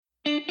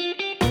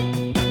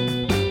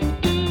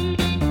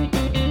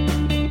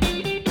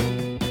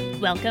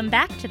Welcome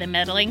back to the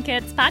Meddling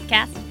Kids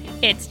podcast.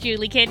 It's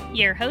Julie Kidd,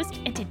 your host,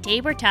 and today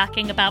we're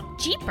talking about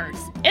Jeepers.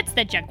 It's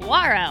the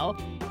Jaguaro.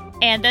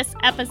 And this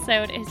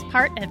episode is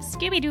part of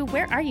Scooby-Doo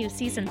Where Are You?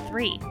 Season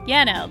 3.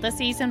 You know, the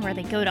season where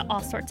they go to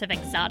all sorts of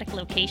exotic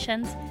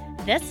locations.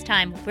 This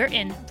time, we're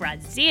in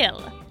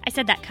Brazil. I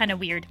said that kind of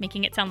weird,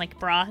 making it sound like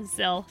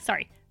Brazil.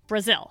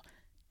 Brazil.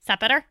 Is that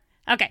better?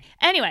 Okay,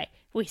 anyway,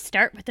 we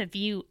start with a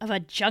view of a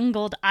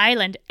jungled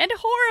island and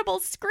horrible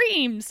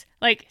screams.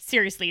 Like,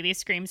 seriously, these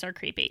screams are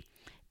creepy.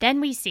 Then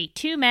we see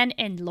two men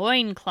in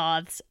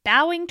loincloths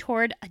bowing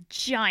toward a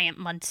giant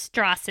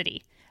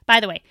monstrosity. By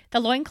the way, the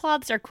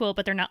loincloths are cool,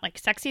 but they're not like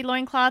sexy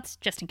loincloths,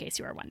 just in case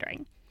you were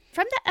wondering.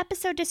 From the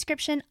episode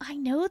description, I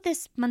know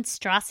this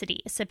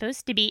monstrosity is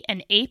supposed to be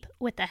an ape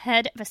with the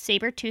head of a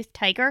saber-toothed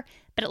tiger,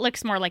 but it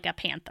looks more like a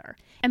panther.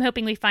 I'm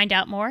hoping we find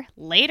out more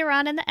later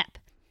on in the ep.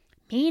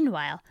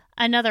 Meanwhile,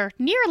 another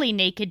nearly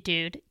naked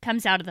dude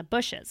comes out of the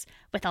bushes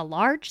with a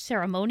large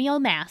ceremonial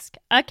mask,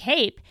 a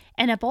cape,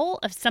 and a bowl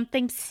of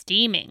something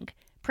steaming.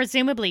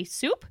 Presumably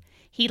soup?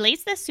 He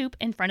lays the soup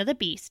in front of the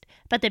beast,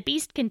 but the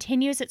beast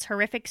continues its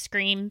horrific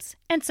screams,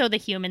 and so the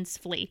humans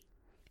flee.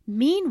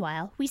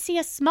 Meanwhile, we see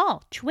a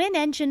small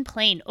twin-engine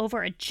plane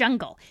over a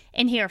jungle,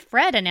 and hear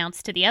Fred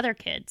announce to the other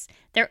kids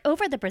they're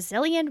over the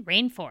Brazilian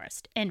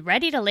rainforest and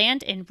ready to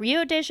land in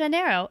Rio de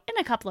Janeiro in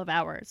a couple of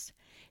hours.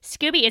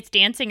 Scooby is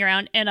dancing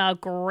around in a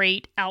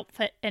great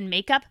outfit and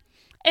makeup,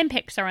 and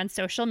pics are on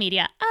social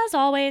media, as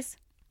always.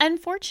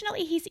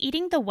 Unfortunately, he's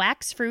eating the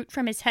wax fruit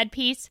from his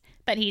headpiece,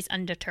 but he's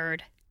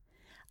undeterred.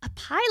 A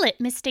pilot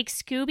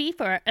mistakes Scooby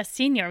for a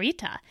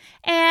señorita,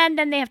 and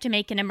then they have to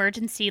make an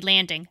emergency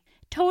landing,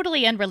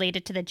 totally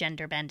unrelated to the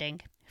gender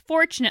bending.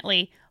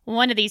 Fortunately,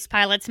 one of these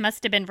pilots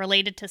must have been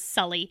related to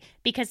Sully,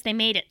 because they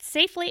made it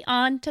safely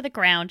onto the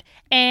ground,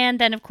 and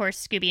then, of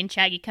course, Scooby and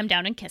Shaggy come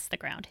down and kiss the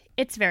ground.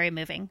 It's very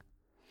moving.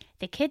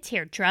 The kids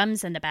hear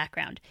drums in the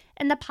background,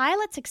 and the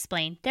pilots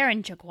explain they're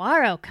in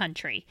Jaguaro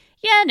country.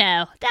 You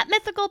know, that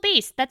mythical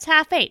beast that's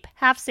half ape,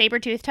 half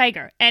saber-toothed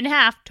tiger, and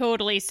half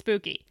totally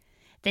spooky.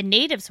 The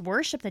natives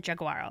worship the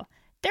Jaguaro.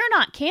 They're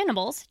not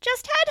cannibals,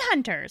 just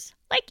headhunters,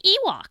 like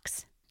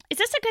Ewoks. Is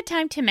this a good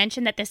time to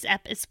mention that this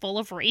ep is full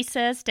of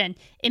racist and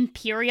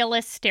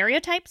imperialist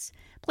stereotypes?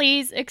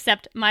 Please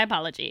accept my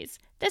apologies.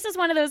 This is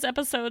one of those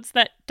episodes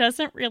that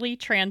doesn't really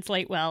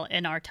translate well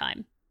in our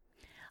time.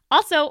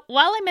 Also,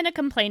 while I'm in a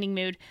complaining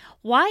mood,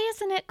 why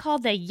isn't it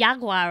called the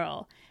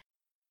Jaguaro?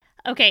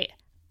 Okay,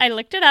 I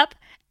looked it up,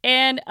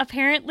 and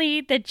apparently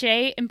the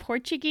J in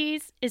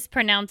Portuguese is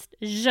pronounced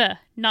J,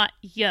 not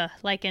Y,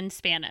 like in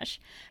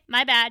Spanish.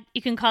 My bad,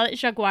 you can call it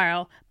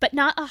Jaguaro, but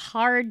not a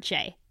hard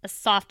J, a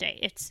soft A.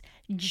 It's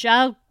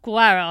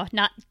Jaguaro,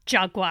 not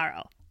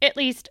Jaguaro, at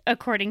least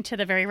according to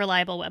the very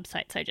reliable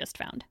websites I just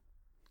found.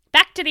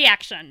 Back to the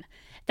action.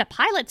 The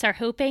pilots are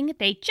hoping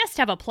they just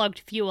have a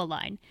plugged fuel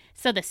line,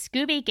 so the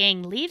Scooby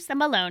gang leaves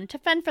them alone to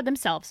fend for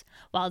themselves,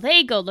 while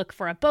they go look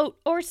for a boat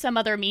or some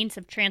other means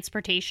of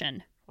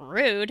transportation.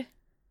 Rude.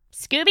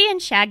 Scooby and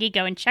Shaggy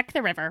go and check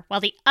the river, while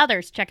the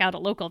others check out a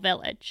local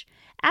village.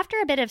 After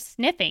a bit of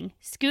sniffing,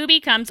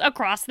 Scooby comes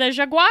across the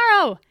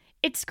Jaguaro.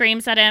 It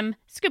screams at him,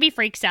 Scooby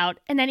freaks out,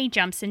 and then he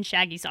jumps in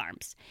Shaggy's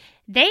arms.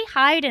 They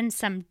hide in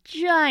some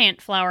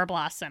giant flower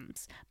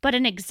blossoms, but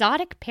an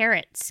exotic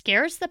parrot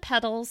scares the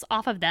petals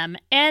off of them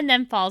and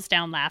then falls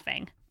down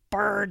laughing.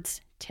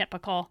 Birds.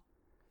 Typical.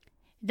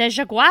 The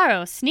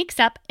Jaguaro sneaks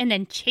up and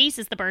then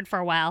chases the bird for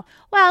a while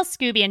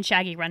Scooby and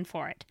Shaggy run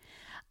for it.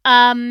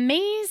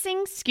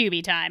 Amazing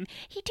Scooby time.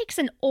 He takes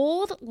an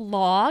old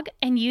log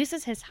and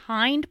uses his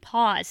hind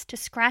paws to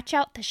scratch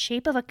out the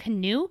shape of a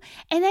canoe,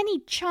 and then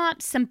he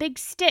chomps some big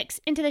sticks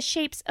into the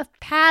shapes of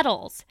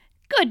paddles.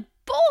 Good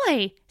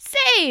boy!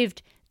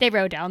 Saved! They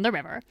row down the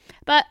river.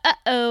 But,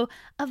 a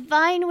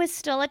vine was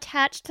still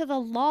attached to the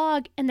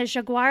log, and the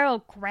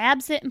Jaguaro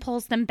grabs it and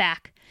pulls them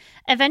back.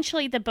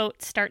 Eventually, the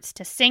boat starts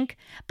to sink,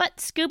 but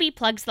Scooby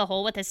plugs the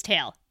hole with his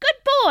tail. Good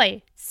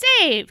boy!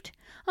 Saved!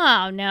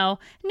 Oh, no.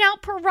 Now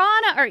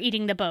piranha are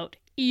eating the boat.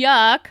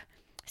 Yuck!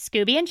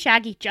 Scooby and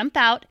Shaggy jump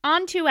out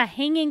onto a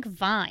hanging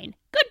vine.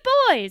 Good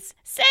boys!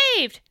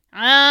 Saved!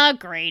 Ah,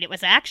 great. It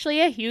was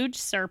actually a huge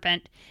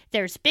serpent.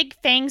 There's big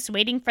fangs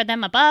waiting for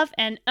them above,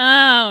 and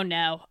oh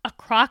no, a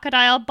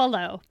crocodile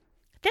below.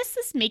 This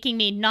is making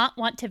me not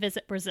want to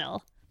visit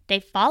Brazil.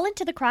 They fall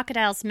into the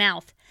crocodile's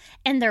mouth,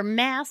 and their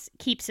mass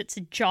keeps its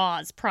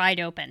jaws pried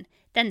open.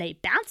 Then they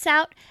bounce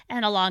out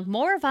and along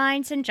more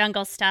vines and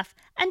jungle stuff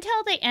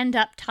until they end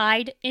up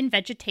tied in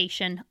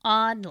vegetation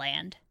on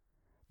land.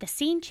 The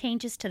scene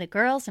changes to the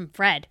girls and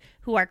Fred,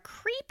 who are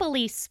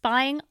creepily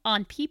spying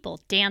on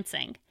people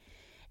dancing.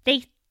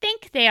 They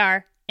think they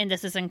are, and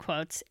this is in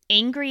quotes,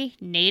 angry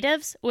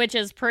natives, which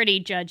is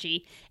pretty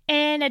judgy,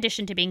 in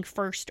addition to being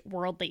first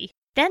worldly.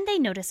 Then they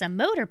notice a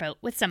motorboat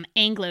with some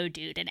Anglo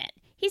dude in it.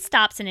 He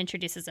stops and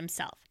introduces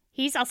himself.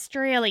 He's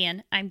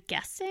Australian, I'm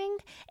guessing,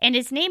 and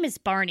his name is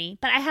Barney,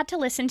 but I had to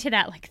listen to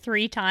that like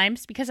 3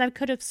 times because I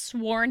could have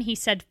sworn he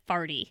said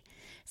farty.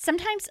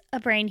 Sometimes a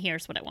brain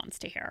hears what it wants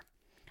to hear.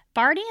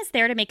 Barney is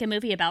there to make a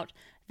movie about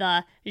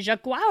the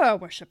Jaguaro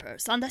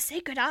worshippers on the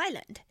sacred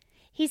island.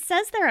 He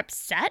says they're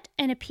upset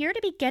and appear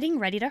to be getting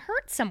ready to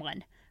hurt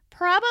someone.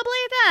 Probably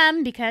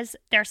them, because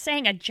they're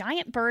saying a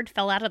giant bird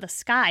fell out of the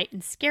sky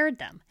and scared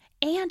them.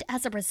 And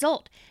as a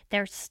result,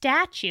 their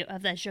statue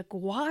of the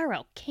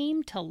Jaguaro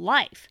came to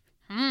life.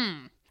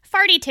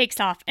 Farty takes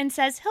off and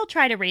says he'll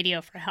try to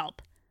radio for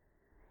help.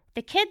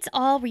 The kids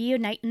all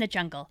reunite in the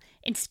jungle,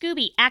 and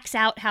Scooby acts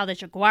out how the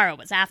Jaguaro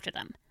was after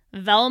them.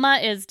 Velma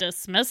is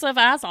dismissive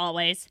as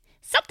always.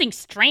 Something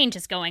strange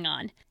is going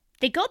on.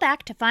 They go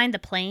back to find the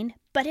plane,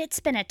 but it's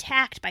been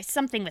attacked by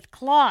something with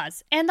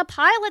claws, and the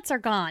pilots are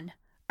gone.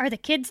 Are the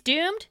kids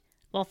doomed?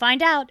 We'll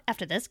find out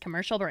after this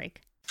commercial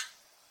break.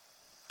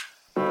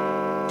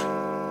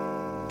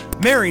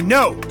 Mary,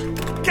 no!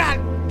 God,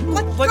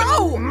 let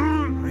go!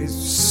 I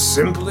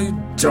simply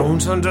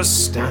don't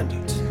understand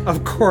it.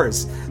 Of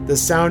course, the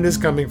sound is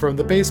coming from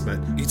the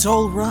basement. It's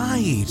all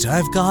right.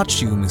 I've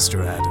got you,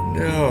 Mr. Adam.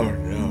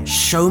 No.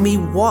 Show me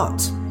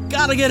what?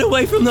 Gotta get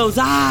away from those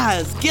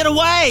eyes! Get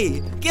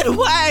away! Get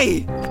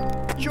away!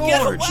 George,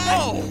 Get away!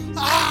 no!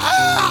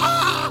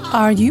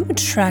 Are you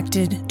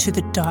attracted to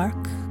the dark,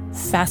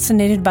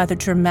 fascinated by the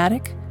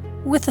dramatic,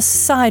 with a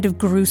side of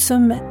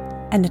gruesome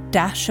and a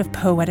dash of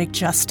poetic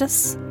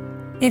justice?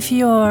 If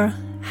your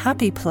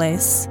happy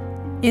place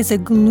is a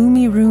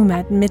gloomy room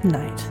at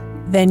midnight,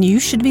 then you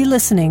should be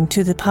listening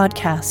to the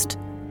podcast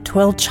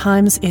 12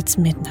 Chimes It's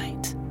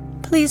Midnight.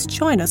 Please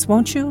join us,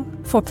 won't you,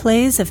 for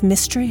plays of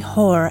mystery,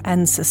 horror,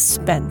 and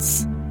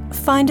suspense.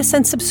 Find us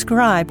and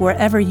subscribe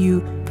wherever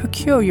you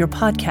procure your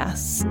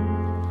podcasts.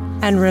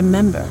 And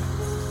remember,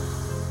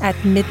 at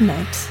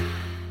midnight,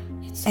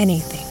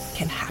 anything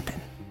can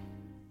happen.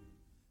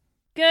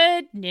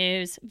 Good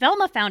news.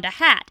 Velma found a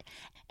hat,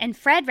 and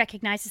Fred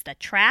recognizes the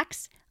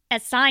tracks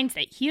as signs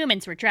that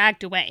humans were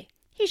dragged away.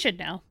 He should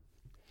know.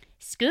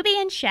 Scooby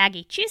and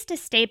Shaggy choose to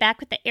stay back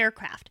with the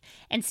aircraft,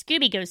 and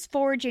Scooby goes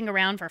foraging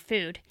around for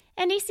food,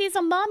 and he sees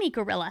a mommy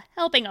gorilla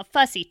helping a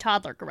fussy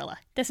toddler gorilla.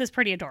 This is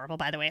pretty adorable,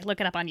 by the way.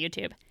 Look it up on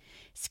YouTube.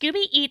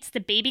 Scooby eats the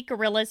baby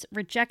gorilla's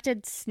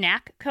rejected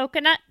snack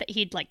coconut that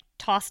he'd,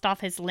 tossed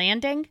off his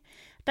landing,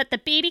 but the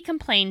baby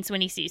complains when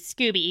he sees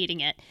Scooby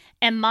eating it,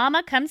 and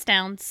Mama comes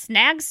down,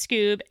 snags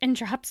Scoob, and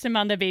drops him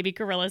on the baby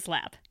gorilla's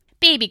lap.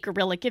 Baby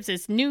gorilla gives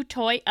his new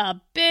toy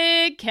a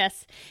big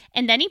kiss,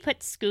 and then he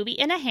puts Scooby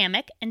in a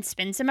hammock and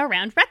spins him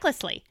around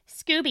recklessly.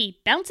 Scooby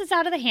bounces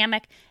out of the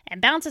hammock and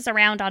bounces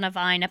around on a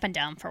vine up and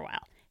down for a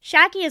while.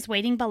 Shaggy is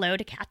waiting below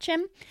to catch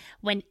him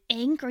when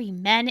angry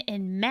men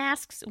in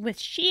masks with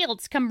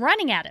shields come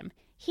running at him.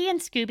 He and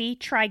Scooby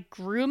try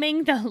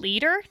grooming the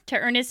leader to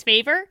earn his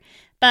favor,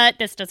 but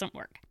this doesn't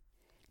work.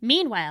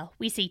 Meanwhile,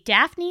 we see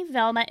Daphne,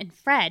 Velma, and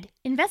Fred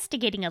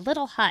investigating a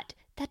little hut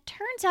that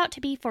turns out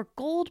to be for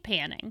gold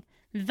panning.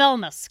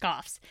 Velma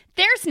scoffs.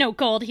 There's no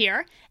gold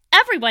here.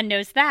 Everyone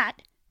knows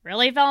that.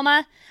 Really,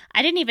 Velma?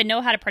 I didn't even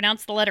know how to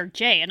pronounce the letter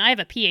J, and I have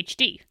a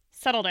PhD.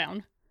 Settle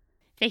down.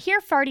 They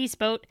hear Farty's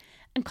boat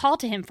and call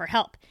to him for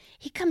help.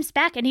 He comes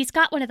back and he's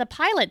got one of the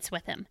pilots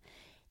with him.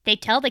 They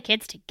tell the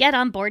kids to get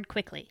on board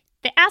quickly.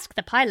 They ask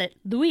the pilot,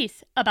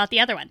 Luis, about the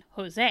other one,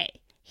 Jose.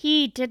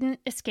 He didn't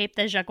escape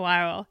the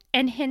Jaguaro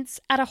and hints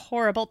at a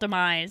horrible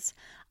demise.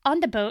 On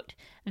the boat,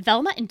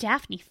 Velma and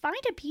Daphne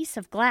find a piece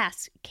of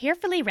glass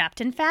carefully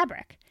wrapped in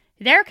fabric.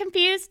 They're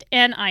confused,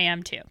 and I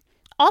am too.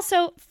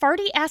 Also,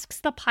 Farty asks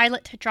the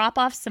pilot to drop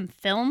off some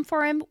film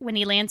for him when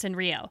he lands in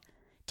Rio.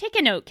 Take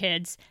a note,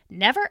 kids.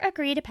 Never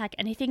agree to pack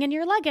anything in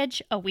your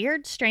luggage a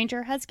weird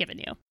stranger has given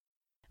you.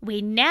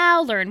 We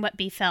now learn what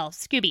befell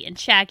Scooby and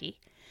Shaggy.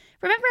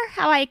 Remember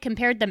how I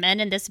compared the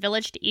men in this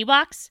village to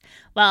Ewoks?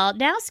 Well,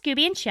 now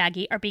Scooby and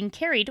Shaggy are being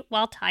carried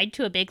while tied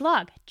to a big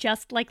log,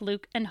 just like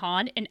Luke and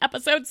Han in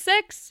Episode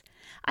 6.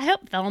 I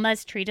hope Velma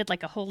is treated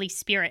like a holy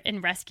spirit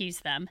and rescues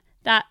them.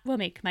 That will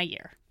make my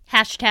year.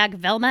 Hashtag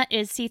Velma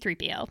is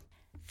C-3PO.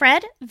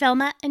 Fred,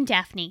 Velma, and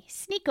Daphne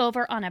sneak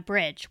over on a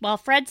bridge while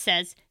Fred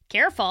says,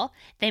 "Careful,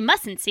 they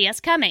mustn't see us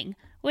coming,"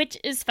 which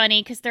is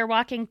funny because they're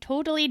walking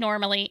totally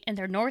normally in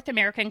their North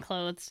American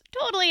clothes,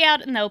 totally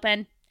out in the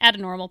open, at a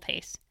normal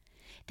pace.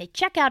 They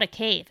check out a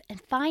cave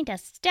and find a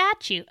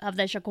statue of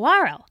the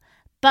Jaguaro,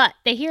 but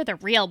they hear the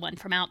real one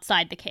from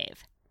outside the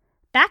cave.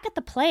 Back at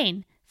the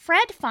plane,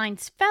 Fred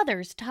finds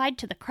feathers tied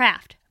to the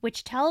craft,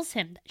 which tells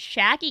him that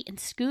Shaggy and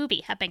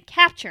Scooby have been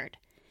captured.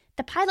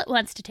 The pilot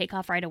wants to take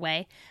off right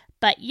away,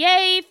 but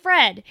yay,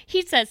 Fred!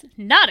 He says,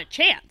 not a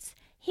chance!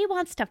 He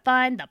wants to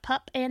find the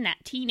pup and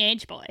that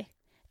teenage boy.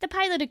 The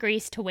pilot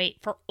agrees to wait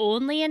for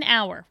only an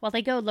hour while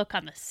they go look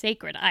on the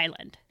sacred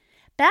island.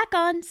 Back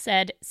on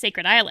said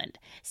sacred island,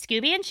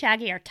 Scooby and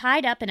Shaggy are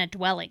tied up in a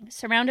dwelling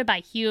surrounded by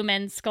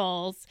human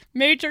skulls.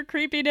 Major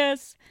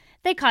creepiness.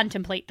 They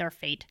contemplate their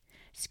fate.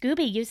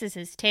 Scooby uses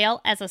his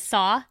tail as a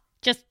saw,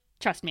 just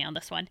trust me on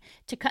this one,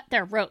 to cut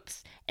their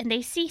ropes, and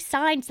they see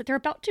signs that they're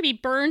about to be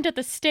burned at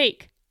the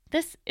stake.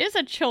 This is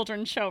a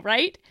children's show,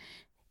 right?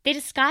 They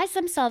disguise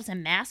themselves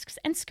in masks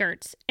and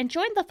skirts and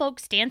join the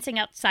folks dancing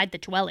outside the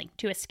dwelling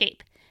to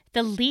escape.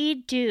 The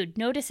lead dude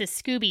notices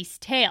Scooby's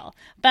tail,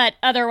 but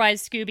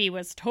otherwise Scooby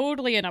was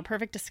totally in a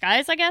perfect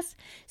disguise, I guess.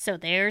 So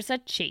there's a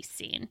chase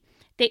scene.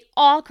 They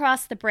all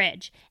cross the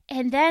bridge,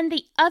 and then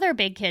the other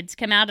big kids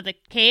come out of the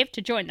cave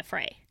to join the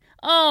fray.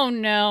 Oh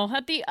no,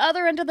 at the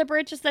other end of the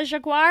bridge is the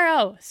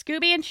Jaguaro.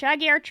 Scooby and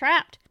Shaggy are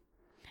trapped.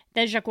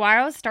 The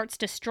Jaguaro starts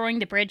destroying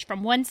the bridge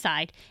from one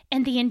side,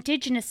 and the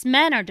indigenous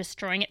men are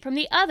destroying it from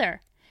the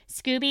other.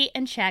 Scooby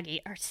and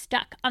Shaggy are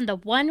stuck on the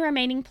one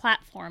remaining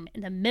platform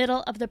in the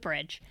middle of the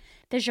bridge.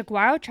 The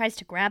Jaguaro tries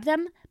to grab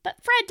them,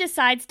 but Fred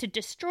decides to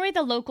destroy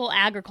the local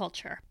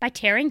agriculture by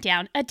tearing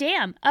down a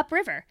dam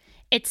upriver.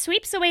 It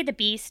sweeps away the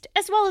beast,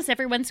 as well as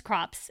everyone's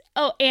crops.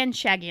 Oh, and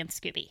Shaggy and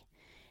Scooby.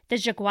 The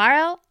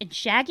Jaguaro and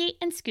Shaggy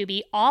and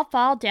Scooby all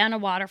fall down a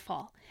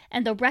waterfall,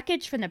 and the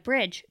wreckage from the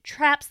bridge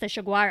traps the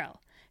Jaguaro.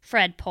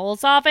 Fred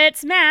pulls off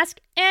its mask,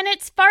 and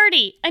it's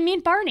Barney.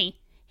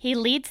 He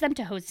leads them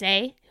to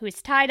Jose, who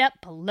is tied up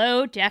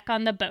below deck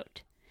on the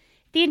boat.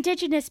 The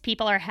indigenous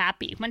people are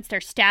happy once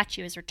their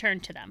statue is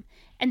returned to them,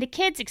 and the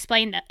kids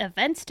explain the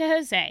events to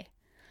Jose.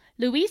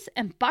 Luis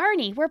and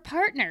Barney were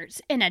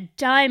partners in a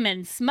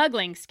diamond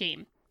smuggling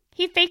scheme.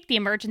 He faked the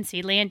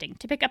emergency landing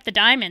to pick up the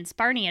diamonds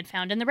Barney had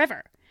found in the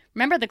river.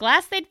 Remember the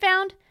glass they'd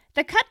found?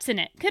 The cuts in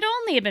it could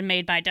only have been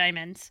made by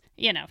diamonds.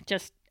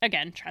 Just,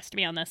 again, trust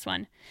me on this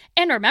one.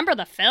 And remember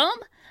the film?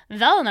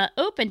 Velma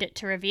opened it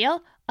to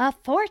reveal a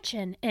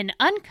fortune in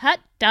uncut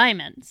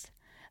diamonds.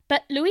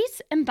 But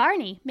Luis and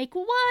Barney make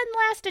one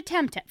last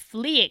attempt at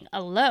fleeing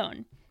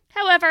alone.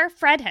 However,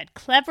 Fred had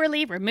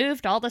cleverly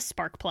removed all the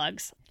spark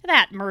plugs.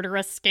 That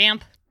murderous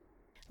scamp.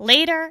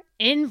 Later,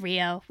 in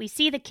Rio, we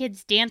see the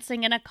kids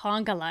dancing in a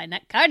conga line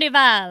at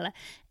Carnival.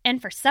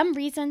 And for some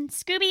reason,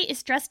 Scooby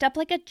is dressed up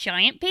like a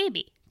giant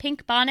baby,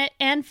 pink bonnet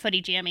and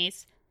footy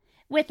jammies,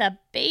 with a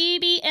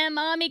baby and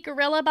mommy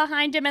gorilla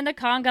behind him in the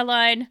conga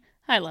line.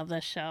 I love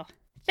this show.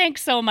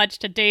 Thanks so much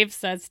to Dave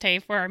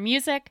Seste for our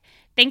music.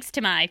 Thanks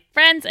to my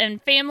friends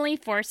and family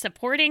for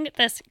supporting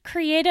this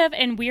creative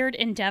and weird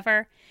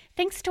endeavor.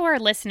 Thanks to our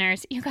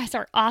listeners. You guys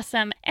are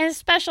awesome. And a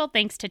special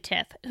thanks to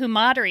Tiff, who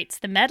moderates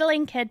the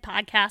Meddling Kid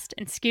podcast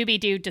and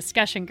Scooby-Doo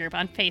discussion group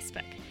on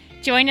Facebook.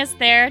 Join us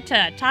there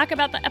to talk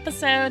about the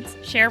episodes,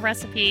 share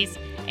recipes,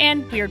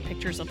 and weird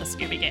pictures of the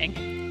Scooby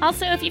Gang.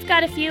 Also, if you've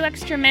got a few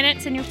extra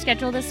minutes in your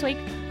schedule this week,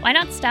 why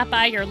not stop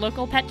by your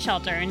local pet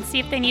shelter and see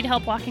if they need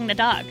help walking the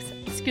dogs?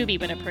 Scooby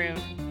would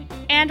approve.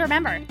 And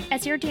remember,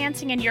 as you're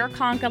dancing in your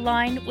conga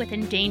line with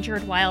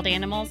endangered wild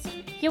animals,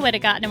 you would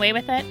have gotten away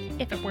with it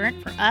if it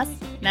weren't for us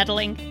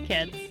meddling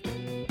kids.